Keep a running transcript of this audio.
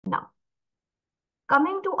Now,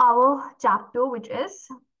 coming to our chapter, which is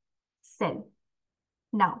cell.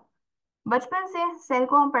 Now, बचपन से cell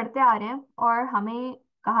को हम पढ़ते आ रहे हैं और हमें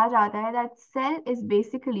कहा जाता है that cell is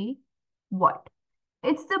basically what,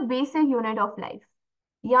 it's the basic unit of life.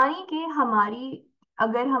 यानी कि हमारी,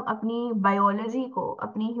 अगर हम अपनी बायोलॉजी को,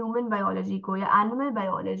 अपनी ह्यूमन बायोलॉजी को या एनिमल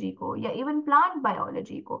बायोलॉजी को या इवन प्लांट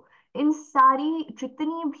बायोलॉजी को, इन सारी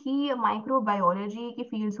जितनी भी माइक्रो बायोलॉजी की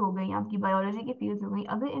फील्ड्स हो गई, आपकी बायोलॉजी की फील्ड्स हो गई,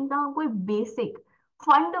 अगर इनका हम कोई बेसिक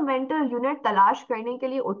फंडामेंटल यूनिट तलाश करने के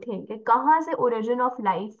लिए उठें कि कहाँ से ओरिजिन ऑफ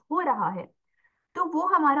लाइफ हो रहा है, तो वो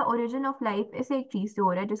हमारा ओरिजिन ऑफ लाइफ ऐसे एक चीज से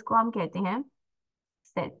हो रहा है जिसको हम कहते हैं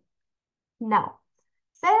cell. Now,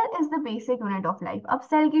 cell is the basic unit of life. अब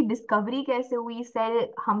सेल की डिस्कवरी कैसे हुई, सेल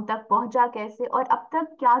हम तक पहुंचा कैसे, और अब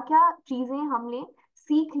तक क्या क्या चीजें हमने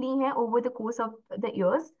सीख ली हैं over the course of the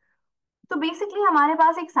years. तो बेसिकली हमारे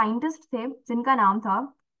पास एक साइंटिस्ट थे जिनका नाम था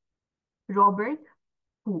रॉबर्ट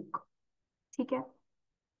हुक। ठीक है।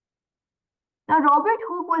 Now, Robert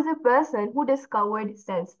Hooke was a person who discovered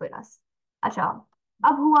cells for us. अच्छा,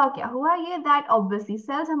 अब हुआ क्या, हुआ ये दैट ऑब्वियसली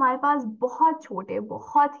सेल्स हमारे पास बहुत छोटे,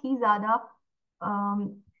 बहुत ही ज्यादा,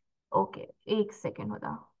 ओके, एक सेकेंड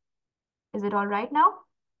होता, is it all right now?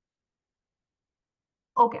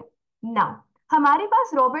 Okay, now हमारे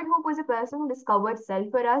पास Robert Hooke was a person who discovered cell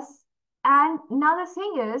for us. And now the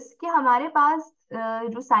thing is कि हमारे पास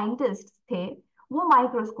जो साइंटिस्ट थे वो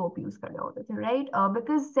माइक्रोस्कोप यूज कर रहे होते थे, राइट?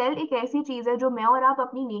 बिकॉज सेल एक ऐसी चीज है जो मैं और आप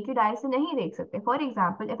अपनी नेकेड आई से नहीं देख सकते। For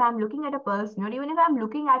example, if I am looking at a person और even if I am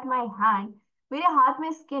looking at my hand, मेरे हाथ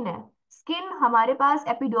में स्किन है। स्किन हमारे पास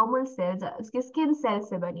एपिडर्मल सेल्स, उसकी स्किन सेल्स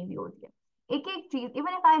से बनी हुई होती है। एक एक चीज,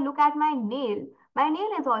 even if I look at my nail, my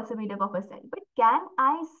nail is also made up of a cell, but can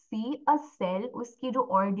I see a cell? उसकी जो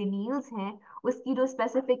organelles हैं, उसकी जो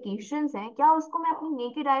specifications हैं, क्या उसको मैं अपनी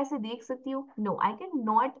naked eye से देख सकती हूँ? No, I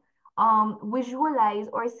cannot visualize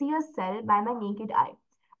or see a cell by my naked eye.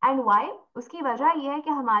 And why? उसकी वजह यह है कि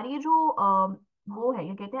हमारी जो वो है,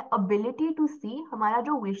 ये कहते हैं ability to see, हमारा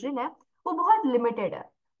जो vision है वो बहुत limited है।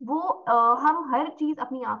 वो हम हर चीज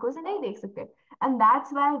अपनी आंखों से नहीं देख सकते। And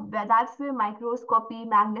that's where microscopy,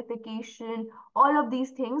 magnification, all of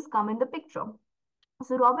these things come in the picture.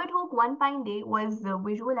 So Robert Hooke one fine day was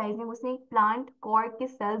visualizing, उसने एक प्लांट कॉर्ड के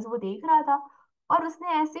सेल्स वो देख रहा था, और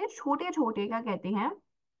उसने ऐसे छोटे छोटे, क्या कहते हैं,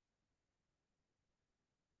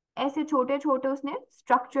 ऐसे छोटे छोटे उसने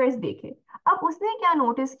स्ट्रक्चर्स देखे। अब उसने क्या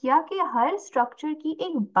नोटिस किया कि हर स्ट्रक्चर की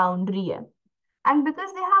एक बाउंड्री है, and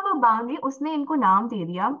because they have a boundary उसने इनको नाम दे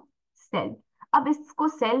दिया सेल। अब इसको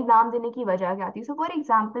सेल नाम देने की वजह क्या थी? सो फॉर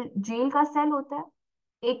एग्जाम्पल, जेल का सेल होता है,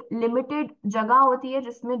 एक लिमिटेड जगह होती है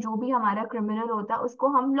जिसमें जो भी हमारा क्रिमिनल होता है उसको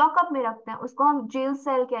हम लॉकअप में रखते हैं, उसको हम जेल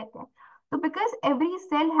सेल कहते हैं। तो because every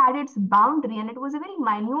cell had it's boundary and it was a very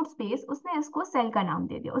minute space, उसने इसको सेल का नाम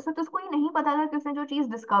दे दिया। उस वक्त उसको ये नहीं पता था कि उसने जो चीज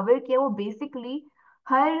डिस्कवर की है वो बेसिकली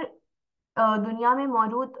हर दुनिया में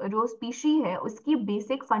मौजूद जो स्पीशी है उसकी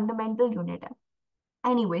बेसिक फंडामेंटल यूनिट है।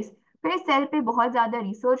 एनीवेज, फिर सेल पे बहुत ज्यादा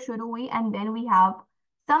रिसर्च शुरू हुई, and then we have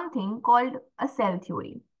something called a cell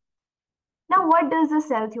theory. Now what does the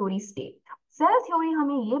cell theory state? Cell theory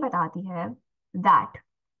हमें ये बताती है दैट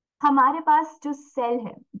हमारे पास जो सेल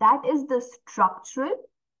है, that is the structural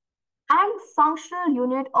and functional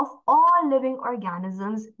unit of all living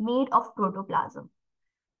organisms made of protoplasm.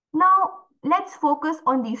 Now let's focus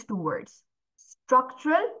on these two words,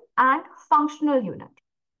 structural and functional unit.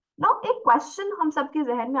 Now एक question हम सबके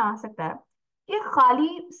जहन में आ सकता है कि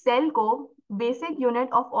खाली सेल को basic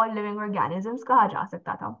unit of all living organisms कहा जा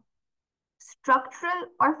सकता था, स्ट्रक्चरल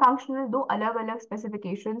और फंक्शनल दो अलग अलग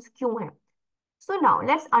स्पेसिफिकेशंस क्यों हैं? So now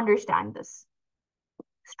let's understand this.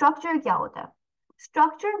 Structure क्या होता है?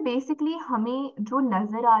 स्ट्रक्चर बेसिकली हमें जो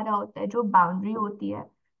नजर आ रहा होता है, जो बाउंड्री होती है,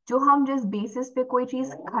 जो हम जिस बेसिस पे कोई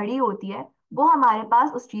चीज खड़ी होती है, वो हमारे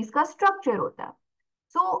पास उस चीज का स्ट्रक्चर होता है।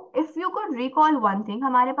 So if you could recall one thing,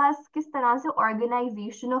 हमारे पास किस तरह से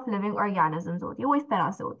ऑर्गेनाइजेशन ऑफ लिविंग ऑर्गेनिजम्स होती है, वो इस तरह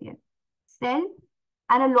से होती है, cell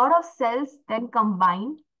and a lot of sales then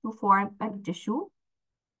combine to form a tissue,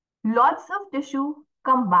 lots of tissue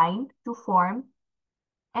combined to form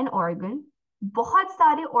an organ, बहुत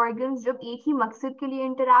सारे organs जब एक ही मकसद के लिए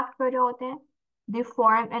interact कर रहे होते हैं, they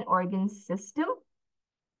form an organ system,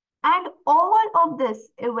 and all of this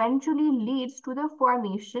eventually leads to the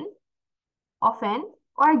formation of an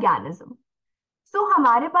organism. So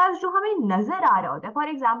हमारे पास जो हमें नजर आ रहा होता है, for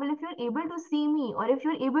example if you are able to सी मी और if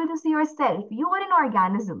you are able to see your self, you are an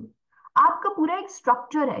organism. आपका पूरा एक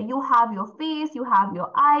स्ट्रक्चर है, you have your face, you have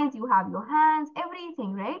your eyes, you have your hands,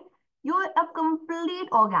 everything, right? You are a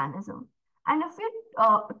complete organism. And if you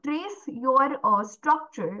trace your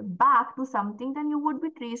structure back to something, then you would be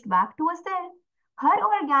traced back to a cell. Her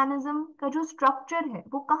organism का जो structure है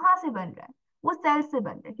वो कहाँ से बन रहा है, वो सेल से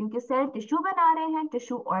बन रहा है, क्योंकि सेल टिश्यू बना रहे हैं,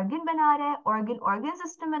 टिश्यू ऑर्गन बना रहा है, ऑर्गन ऑर्गन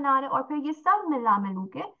सिस्टम बना रहा है, और फिर ये सब मिला मिलू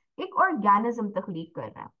के एक ऑर्गेनिज्म तख्लीक कर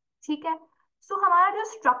रहा है। ठीक है। सो हमारा जो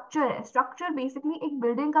स्ट्रक्चर है, स्ट्रक्चर बेसिकली एक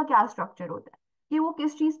बिल्डिंग का क्या स्ट्रक्चर होता है कि वो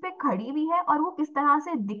किस चीज पे खड़ी हुई है और वो किस तरह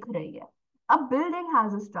से दिख रही है। A building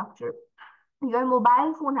has a structure. Your mobile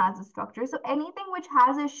phone has a structure. So anything which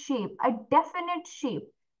has a shape, a definite shape,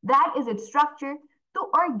 that is its structure. तो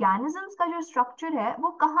organisms का जो structure है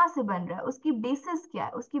वो कहाँ से बन रहा है, उसकी basis क्या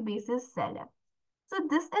है, उसकी basis cell है। So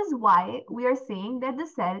this is why we are saying that the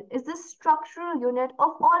cell is the structural unit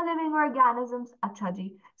of all living organisms. अच्छा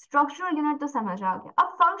जी, structural unit तो समझ आ गया।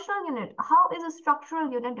 अब functional unit, how is a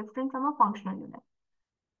structural unit different from a functional unit?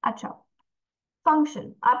 अच्छा, function,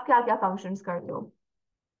 आप क्या क्या functions करते हो?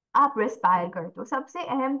 आप रेस्पायर करते हो। सबसे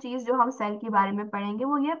अहम चीज जो हम सेल के बारे में पढ़ेंगे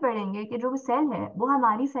वो ये पढ़ेंगे कि जो सेल है वो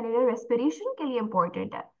हमारी सेलुलर रेस्पिरेशन के लिए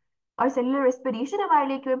इंपॉर्टेंट है। और सेलुलर रेस्पिरेशन हमारे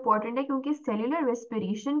लिए क्यों इंपॉर्टेंट है, क्योंकि सेलुलर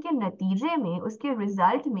रेस्पिरेशन के नतीजे में, उसके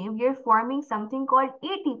रिजल्ट में, we are forming something called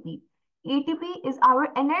ATP. ATP is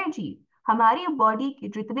our energy. हमारी बॉडी के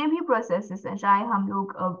जितने भी प्रोसेसेस हैं, चाहे हम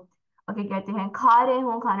लोग क्या कहते हैं, खा रहे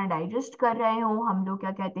हो, खाना डाइजेस्ट कर रहे हो, हम लोग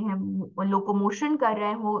क्या कहते हैं लोकोमोशन कर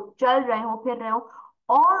रहे हो, चल रहे हो, फिर रहे हो,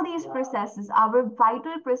 all these processes, our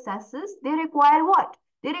vital processes, they require what?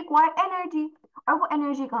 They require energy. और वो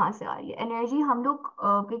एनर्जी कहाँ से आ रही है? एनर्जी हम लोग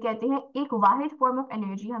क्या कहते हैं, एक वाहिद फॉर्म ऑफ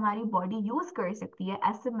एनर्जी हमारी बॉडी यूज कर सकती है,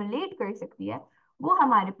 एसिमुलेट कर सकती है, वो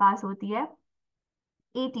हमारे पास होती है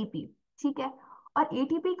एटीपी। ठीक है। और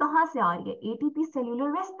एटीपी कहाँ से आ रही है? एटीपी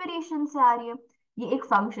सेल्यूलर रेस्पिरेशन से आ रही है। ये एक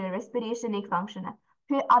फंक्शन है, रेस्पिरेशन एक फंक्शन है।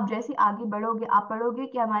 फिर आप जैसे आगे बढ़ोगे, आप पढ़ोगे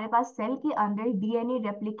कि हमारे पास सेल के अंदर डीएनए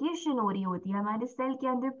रेप्लिकेशन हो रही होती है, हमारे सेल के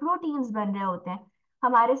अंदर प्रोटीन्स बन रहे होते हैं,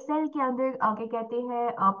 हमारे सेल के अंदर क्या कहते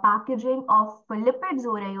हैं पैकेजिंग ऑफ लिपिड्स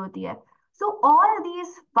हो रही होती है। So all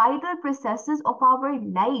these vital processes of our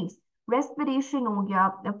life, respiration हो गया,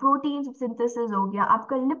 प्रोटीन सिंथेसिस हो गया,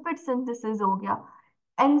 आपका लिपिड सिंथेसिस हो गया,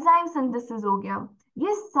 एंजाइम सिंथेसिस हो गया,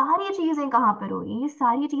 ये सारी चीजें कहाँ पर हो रही हैं? ये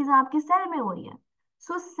सारी चीजें आपके सेल में हो रही हैं।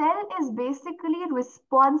 सो सेल इज बेसिकली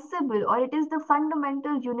रिस्पॉन्सिबल, और it is the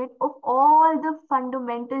fundamental unit of all the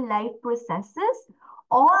fundamental life processes,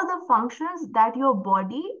 all the functions that your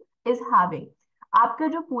body is having. आपका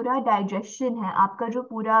जो पूरा डाइजेशन है, आपका जो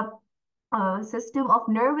पूरा सिस्टम ऑफ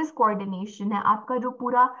नर्वस कोऑर्डिनेशन है, आपका जो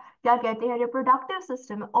पूरा क्या कहते हैं रिप्रोडक्टिव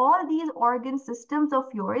सिस्टम है, all these organ systems of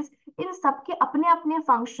yours, इन सबके अपने अपने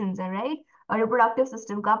फंक्शंस हैं, राइट। रिप्रोडक्टिव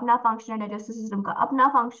सिस्टम का अपना फंक्शन है, डाइजेस्टिव सिस्टम का अपना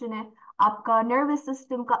फंक्शन है, आपका नर्वस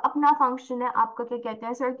सिस्टम का अपना फंक्शन है, आपका क्या कहते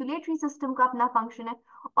हैं सर्कुलेटरी सिस्टम का अपना फंक्शन है।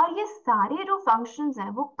 और ये सारे जो फंक्शंस हैं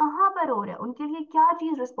वो कहाँ पर हो रहे हैं, उनके लिए क्या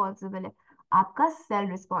चीज रिस्पॉन्सिबल है? आपका सेल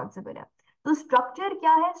रिस्पॉन्सिबल है। तो स्ट्रक्चर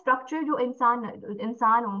क्या है? स्ट्रक्चर जो इंसान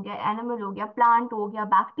इंसान हो गया, एनिमल हो गया, प्लांट हो गया,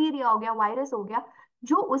 बैक्टीरिया हो गया, वायरस हो गया,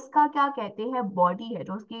 जो उसका क्या कहते हैं बॉडी है,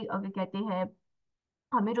 जो उसकी क्या कहते हैं,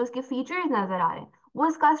 हमें जो उसके फीचर्स नजर आ रहे हैं वो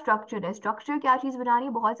इसका स्ट्रक्चर है। स्ट्रक्चर क्या चीज बना रही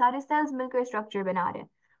है? बहुत सारे सेल्स मिलकर स्ट्रक्चर बना रहे हैं।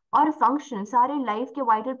 और फंक्शन, सारे लाइफ के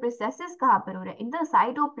वाइटल प्रोसेसेस कहाँ पर हो रहे हैं? इन द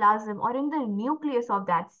साइटोप्लाज्म और in the nucleus of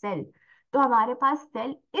that cell. तो हमारे पास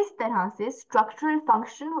सेल इस तरह से स्ट्रक्चरल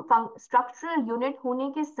फंक्शन, स्ट्रक्चरल यूनिट होने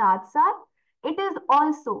के साथ साथ it is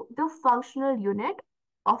also the functional unit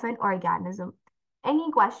of an organism.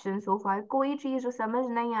 Any question so फार? कोई चीज जो समझ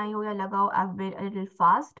नहीं आई हो या लगा हो I've been a little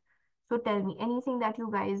fast, so tell me anything that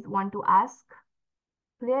you guys want to ask.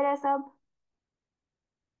 Clear है सब?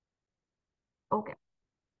 Okay.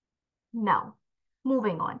 Now,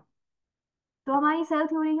 moving on. तो हमारी सेल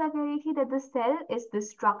थ्योरी क्या कह रही थी? That the cell is the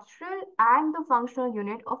structural and the functional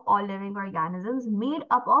unit of all living organisms made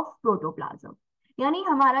up of protoplasm. यानी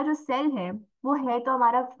हमारा जो सेल है वो है तो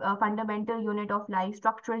हमारा fundamental unit of life,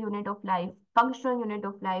 structural unit of life, functional unit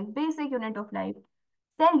of life, basic unit of life,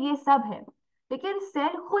 cell ये सब है। लेकिन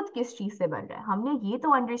सेल खुद किस चीज से बन रहा है? हमने ये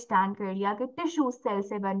तो अंडरस्टैंड कर लिया कि टिश्यू सेल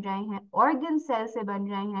से बन रहे हैं, ऑर्गन सेल से बन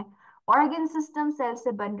रहे हैं, ऑर्गन सिस्टम सेल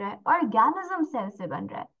से बन रहा है, ऑर्गेनिज्म सेल से बन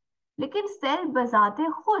रहा है। लेकिन सेल बजाते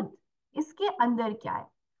खुद इसके अंदर क्या है?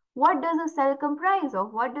 What does a cell comprise of?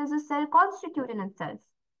 What does a cell constitute in itself?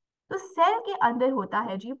 तो सेल के अंदर होता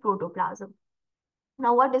है जी protoplasm.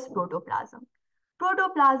 Now what is protoplasm?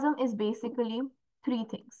 Protoplasm is basically three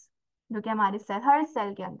things जो कि हमारे सेल, हर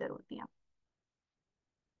सेल के अंदर होती हैं।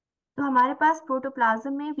 तो हमारे पास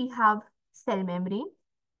प्रोटोप्लाज्म में वी हैव सेल मेम्ब्रेन।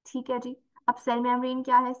 ठीक है जी। अब सेल मेम्ब्रेन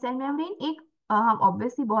क्या है? सेल मेम्ब्रेन एक हम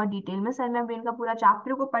ऑब्वियसली बहुत डिटेल में सेल मेम्ब्रेन का पूरा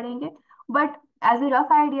चैप्टर को पढ़ेंगे, but as a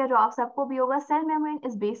rough idea जो आप सबको भी होगा, cell membrane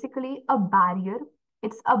is basically a barrier,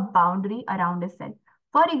 it's a boundary around a cell.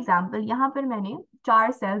 For example यहाँ पर मैंने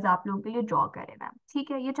चार सेल्स आप लोगों के लिए ड्रॉ करे हैं,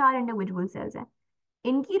 ठीक है, ये चार इंडिविजुअल सेल्स हैं।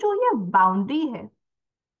 इनकी जो ये बाउंड्री है,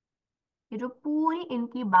 ये जो पूरी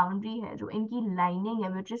इनकी बाउंड्री है, जो इनकी लाइनिंग है,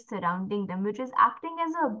 which is surrounding them, which is acting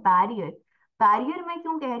as a barrier. Barrier मैं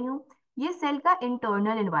क्यों कह रही हूँ? ये सेल का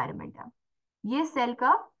इंटरनल एनवायरनमेंट है, ये सेल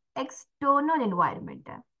का एक्सटर्नल एनवायरनमेंट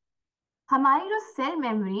है। हमारी जो सेल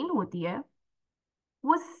मेम्ब्रेन होती है,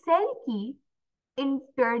 वो सेल की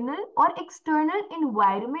इंटरनल और एक्सटर्नल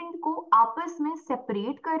एनवायरनमेंट को आपस में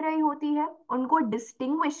सेपरेट कर रही होती है, उनको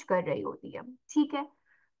डिस्टिंग्विश कर रही होती है। ठीक है।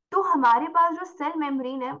 तो हमारे पास जो सेल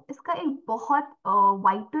मेम्ब्रेन है, इसका एक बहुत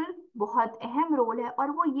वाइटल, बहुत अहम रोल है,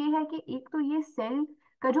 और वो ये है कि एक तो ये सेल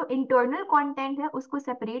का जो इंटरनल कंटेंट है उसको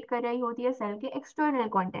सेपरेट कर रही होती है सेल के एक्सटर्नल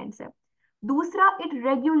कंटेंट से। दूसरा, it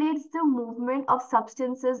regulates the movement of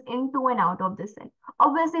substances into and out of the cell.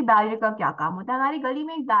 अब वैसे बैरियर का क्या काम होता है? हमारी गली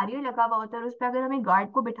में एक बैरियर लगा हुआ होता है, और उस पर अगर हमें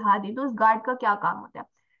गार्ड को बिठा दें तो उस गार्ड का क्या काम होता है?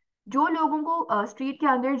 जो लोगों को स्ट्रीट के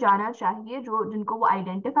अंदर जाना चाहिए, जो जिनको वो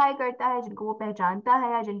आइडेंटिफाई करता है, जिनको वो पहचानता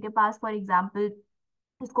है, या जिनके पास फॉर एग्जांपल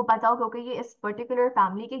इसको पता हो क्योंकि ये इस पर्टिकुलर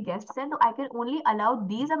फैमिली के गेस्ट्स हैं, तो I can only allow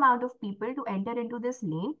these amount of people to enter into this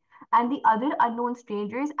lane, and the other unknown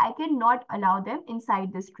strangers I can not allow them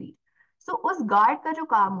inside the street. सो उस गार्ड का जो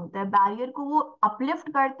काम होता है, बैरियर को वो अपलिफ्ट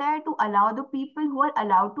करता है to allow the people who are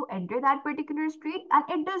allowed to enter that particular street,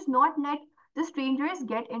 and it does not let the strangers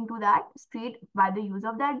get into that street by the use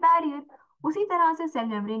of that barrier। उसी तरह से cell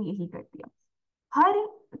membrane यही करती है। हर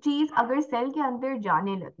चीज अगर cell के अंदर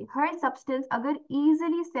जाने लगे, हर सब्सटेंस अगर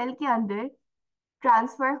इजीली सेल के अंदर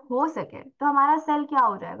ट्रांसफर हो सके, तो हमारा सेल क्या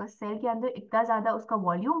हो जाएगा? सेल के अंदर इतना ज्यादा उसका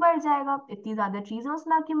वॉल्यूम बढ़ जाएगा, इतनी ज्यादा चीजें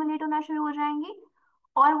उसमें अक्यूमुलेट होना शुरू हो जाएंगी,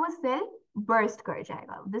 और वो सेल बर्स्ट कर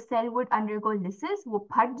जाएगा। The cell would undergo lysis, वो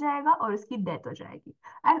फट जाएगा और उसकी डेथ हो जाएगी।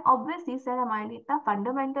 एंड ऑब्वियसली सेल हमारे लिए इतना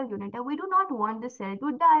फंडामेंटल यूनिट है, we do not want the cell to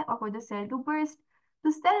die और for the cell to burst.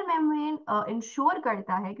 तो सेल मेम्ब्रेन इंश्योर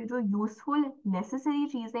करता है कि जो यूजफुल नेसेसरी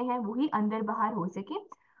चीजें हैं वही अंदर बाहर हो सके,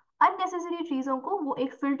 अननेसेसरी चीजों को वो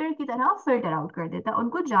एक फिल्टर की तरह फिल्टर आउट कर देता है,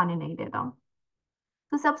 उनको जाने नहीं देता।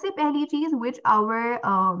 तो सबसे पहली चीज विच आवर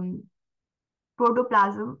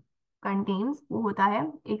प्रोटोप्लाज्म कंटेन्स, वो होता है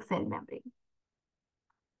एक सेल मेम्ब्रेन।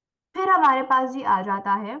 फिर हमारे पास जी आ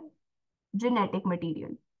जाता है जेनेटिक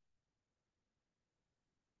मटेरियल।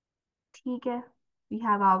 ठीक है, we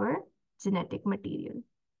have our genetic material.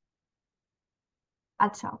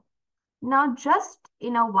 अच्छा, now just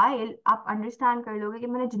in a while आप अंडरस्टैंड कर लोगे कि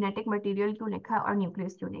मैंने जेनेटिक मटेरियल क्यों लिखा है और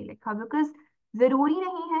न्यूक्लियस क्यों नहीं लिखा। बिकॉज जरूरी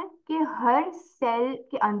नहीं है कि हर सेल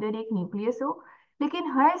के अंदर एक न्यूक्लियस हो, लेकिन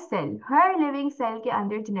हर सेल, हर लिविंग सेल के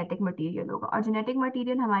अंदर जेनेटिक मटेरियल होगा। और जेनेटिक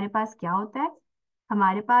मटेरियल हमारे पास क्या होता है?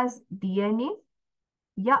 हमारे पास डीएनए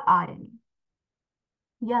या आरएनए,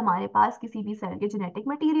 या हमारे पास किसी भी सेल के जेनेटिक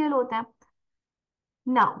मटेरियल होते हैं।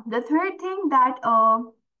 Now the third thing that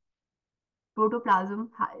protoplasm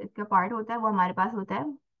का पार्ट होता है, वो हमारे पास होता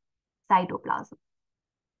है साइटोप्लाज्म।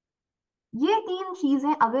 ये तीन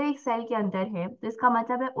चीजें अगर एक सेल के अंदर है, तो इसका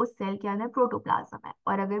मतलब है उस सेल के अंदर प्रोटोप्लाज्म है,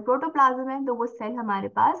 और अगर प्रोटोप्लाज्म है तो वो सेल हमारे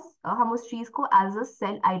पास, हम उस चीज को एज अ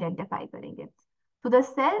सेल आइडेंटिफाई करेंगे। So the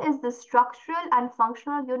cell is the structural and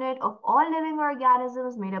functional unit of all living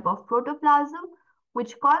organisms made up of protoplasm,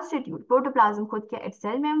 which constitute protoplasm खुद क्या? Its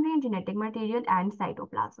cell membrane, genetic material and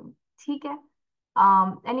cytoplasm। ठीक है।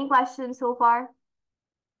 Any questions so far?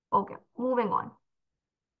 Okay, moving on।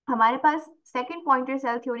 हमारे पास second pointer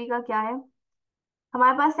cell theory का क्या है?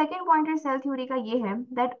 हमारे पास second pointer cell theory का ये है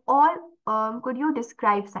that all, could you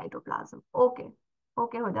describe cytoplasm? Okay,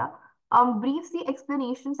 okay Huda, brief C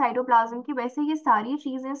explanation cytoplasm की। वैसे ये सारी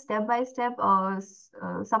चीजें स्टेप बाय स्टेप,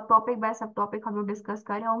 सब टॉपिक बाय सब टॉपिक हम लोग डिस्कस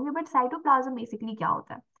कर रहे होंगे, बट साइटोप्लाज्म बेसिकली क्या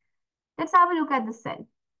होता है? Let's have a look at this cell.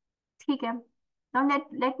 ठीक है। Now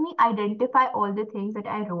let me identify all the things that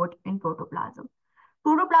I wrote in protoplasm.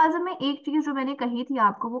 Protoplasm में एक चीज जो मैंने कही थी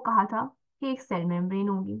आपको, वो कहा था कि एक सेल मेम्ब्रेन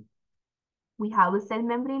होगी। We have a cell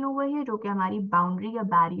membrane over here, जो कि हमारी बाउंड्री या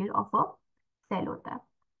बैरियर ऑफ अ सेल होता है।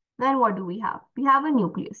 Then what do we have a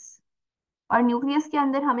nucleus. और न्यूक्लियस के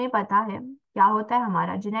अंदर हमें पता है क्या होता है?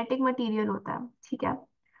 हमारा जेनेटिक मटेरियल होता है। ठीक है।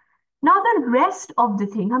 Now the rest of the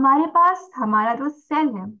thing, हमारे पास हमारा जो सेल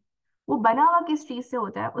है वो बना हुआ किस चीज से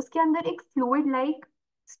होता है? उसके अंदर एक फ्लूइड लाइक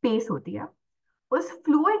स्पेस होती है। उस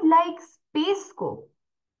फ्लूइड लाइक स्पेस को,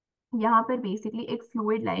 यहाँ पर बेसिकली एक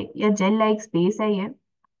फ्लूइड लाइक या जेल लाइक स्पेस है ये,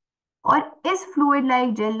 और इस fluid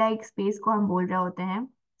like gel like space को हम बोल रहे होते हैं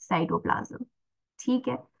साइटोप्लाज्म। ठीक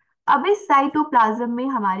है। अब इस साइटोप्लाज्म में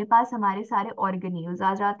हमारे पास हमारे सारे ऑर्गेन्यूल्स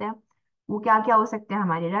आ जाते हैं। वो क्या क्या हो सकते हैं?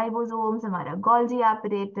 हमारे राइबोसोम्स, हमारा गोल्जी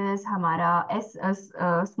एपरेटस, हमारा S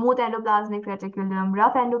smooth endoplasmic reticulum,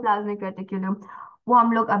 rough endoplasmic reticulum. वो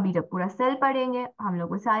हम लोग अभी जब पूरा सेल पढ़ेंगे हम लोग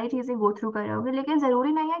वो सारी चीजें गो थ्रू कर रहे होंगे, लेकिन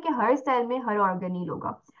जरूरी नहीं है कि हर सेल में हर ऑर्गेन्यूल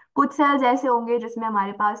होगा। कुछ सेल्स ऐसे होंगे जिसमें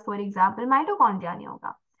हमारे पास फॉर एग्जाम्पल माइटोकॉन्ड्रिया नहीं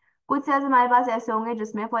होगा। कुछ सेल्स हमारे पास ऐसे होंगे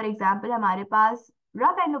जिसमें फॉर एग्जाम्पल हमारे पास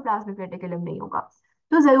रफ एंडोप्लाज्मिक रेटिकुलम नहीं होगा।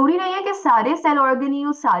 तो जरूरी नहीं है कि सारे सेल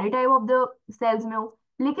ऑर्गेनील सारे टाइप ऑफ द सेल्स में हो,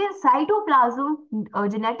 लेकिन साइटोप्लाज्म,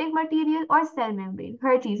 जेनेटिक मटेरियल और सेल मेम्ब्रेन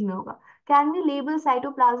हर चीज में होगा। Can we label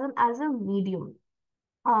cytoplasm as a medium?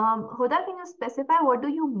 Huda, can you specify what do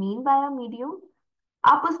you mean by a medium?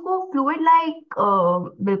 आप उसको फ्लूइड लाइक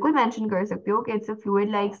बिल्कुल मेंशन कर सकते हो कि it's a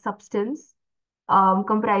fluid like substance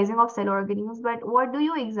comprising of cell organelles, but what do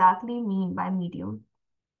you exactly mean by medium?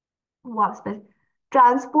 Wasp.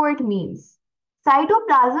 Transport means.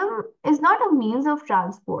 Cytoplasm is not a means of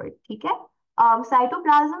transport, ठीक है?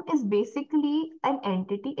 Cytoplasm is basically an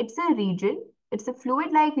entity. It's a region. It's a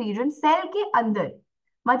fluid-like region. Cell के अंदर.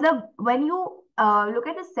 मतलब when you look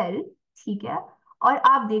at a cell, ठीक है? और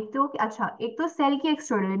आप देखते हो कि अच्छा एक तो सेल की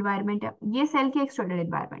एक्सटर्नल एनवायरनमेंट है, ये सेल की एक्सटर्नल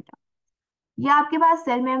एनवायरनमेंट है, ये आपके पास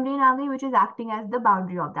सेल मेम्ब्रेन आ गई which is acting as the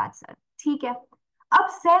boundary of that cell, ठीक है? अब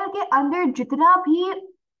सेल के अंदर जितना भी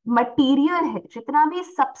मटेरियल है, जितना भी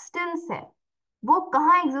सब्सटेंस है, वो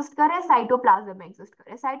कहाँ एग्जिस्ट कर रहा है? साइटोप्लाज्म में एग्जिस्ट कर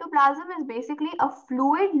रहा है। Cytoplasm is basically a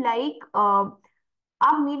fluid like,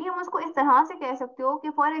 आप मीडियम उसको इस तरह से कह सकते हो कि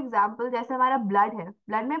फॉर एग्जाम्पल जैसे हमारा ब्लड है,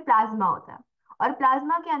 ब्लड में प्लाज्मा होता है, और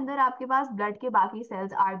प्लाज्मा के अंदर आपके पास ब्लड के बाकी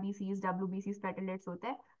सेल्स आरबीसीज डब्ल्यूबीसीज प्लेटलेट्स होते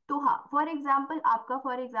हैं। तो हाँ, फॉर एग्जाम्पल आपका,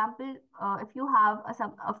 for example if you have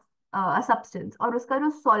a substance और उसका जो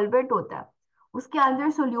सॉल्वेंट होता है उसके अंदर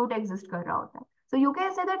सोल्यूट एग्जिस्ट कर रहा होता है, so you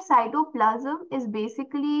can say that cytoplasm is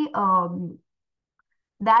basically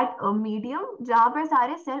that medium जहां पर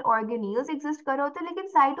सारे सेल ऑर्गेनील्स एग्जिस्ट कर रहे होते हैं, लेकिन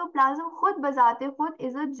साइटोप्लाज्म खुद बजाते खुद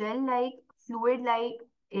is a gel like fluid like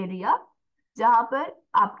area जहां पर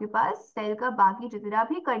आपके पास सेल का बाकी जितना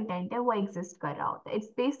भी कंटेंट है वो एग्जिस्ट कर रहा होता है। It's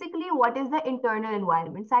basically what is the internal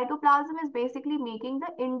environment. Cytoplasm is basically making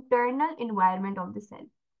the internal environment of the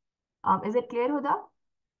cell. Is it clear Huda?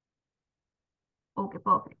 Okay,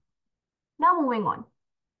 perfect. Now moving on.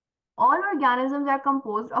 All organisms are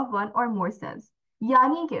composed of one और मोर sales,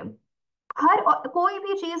 यानी कि कोई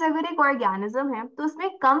भी चीज अगर एक organism है तो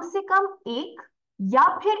उसमें कम से कम एक या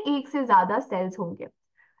फिर एक से ज्यादा सेल्स होंगे।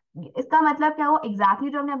 इसका मतलब क्या हुआ एग्जैक्टली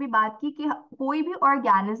जो हमने अभी बात की कि कोई भी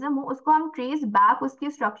ऑर्गेनिज्म हो उसको हम ट्रेस बैक उसके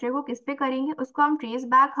स्ट्रक्चर को किस पे करेंगे? उसको हम ट्रेस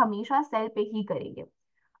बैक हमेशा सेल पे ही करेंगे।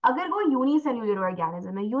 अगर वो यूनिसेल्यूलर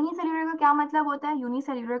ऑर्गेनिज्म है, यूनिसेल्यूलर का क्या मतलब होता है?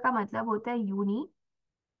 यूनिसेल्यूलर का मतलब होता है यूनी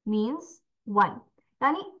मीन्स वन,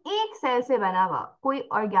 यानी एक सेल से बना हुआ कोई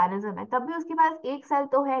ऑर्गेनिज्म है, तब भी उसके पास एक सेल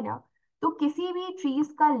तो है ना। तो किसी भी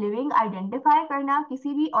चीज का लिविंग आइडेंटिफाई करना,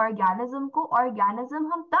 किसी भी ऑर्गेनिज्म को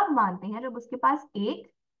ऑर्गेनिज्म हम तब मानते हैं जब उसके पास एक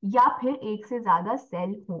या फिर एक से ज्यादा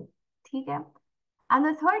सेल हो, ठीक है? And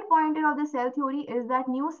the third pointer of the cell theory is that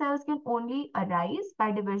new cells can only arise by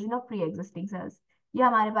division of pre-existing cells. ये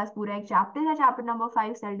हमारे पास पूरा एक चैप्टर है, चैप्टर नंबर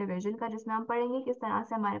 5 सेल डिवीजन का, जिसमें हम पढ़ेंगे किस तरह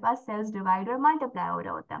से हमारे पास सेल्स डिवाइड और मल्टीप्लाई हो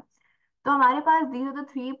रहा होता है। तो हमारे पास these are the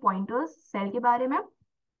three pointers cell के बारे में।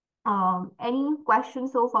 एनी क्वेश्चन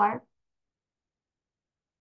सो फार?